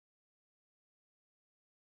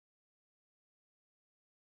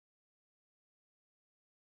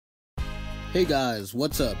Hey guys,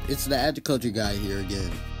 what's up? It's the agriculture guy here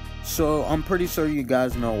again. So I'm pretty sure you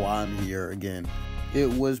guys know why I'm here again. It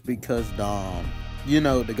was because Dom, you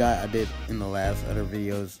know, the guy I did in the last other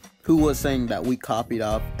videos, who was saying that we copied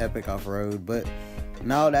off Epic Off-Road, but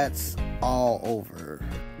now that's all over.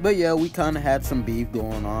 But yeah, we kind of had some beef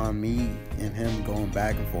going on, me and him going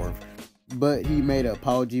back and forth. But he made an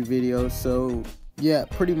apology video, so yeah,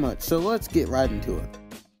 pretty much. So let's get right into it.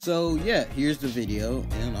 So yeah, here's the video,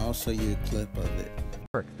 and I'll show you a clip of it.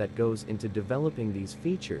 Work that goes into developing these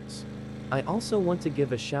features. I also want to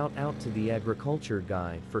give a shout out to the agriculture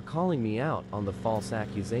guy for calling me out on the false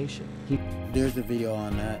accusation. There's the video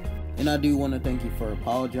on that. And I do want to thank you for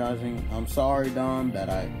apologizing. I'm sorry, Dom, that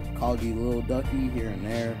I called you Little Ducky here and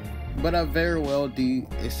there, but I very well do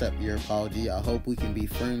accept your apology. I hope we can be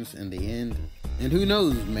friends in the end. And who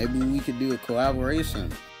knows, maybe we could do a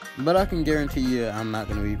collaboration. But I can guarantee you I'm not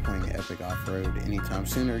going to be playing Epic Off-Road anytime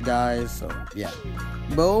sooner, guys, so yeah.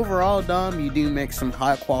 But overall, Dom, you do make some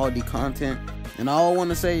high quality content, and all I want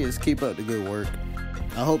to say is keep up the good work.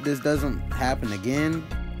 I hope this doesn't happen again,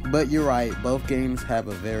 but you're right, both games have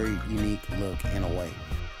a very unique look in a way.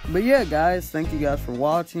 But yeah, guys, thank you guys for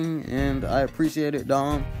watching, and I appreciate it,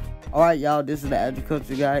 Dom. Alright, y'all, this is the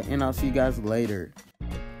agriculture guy, and I'll see you guys later.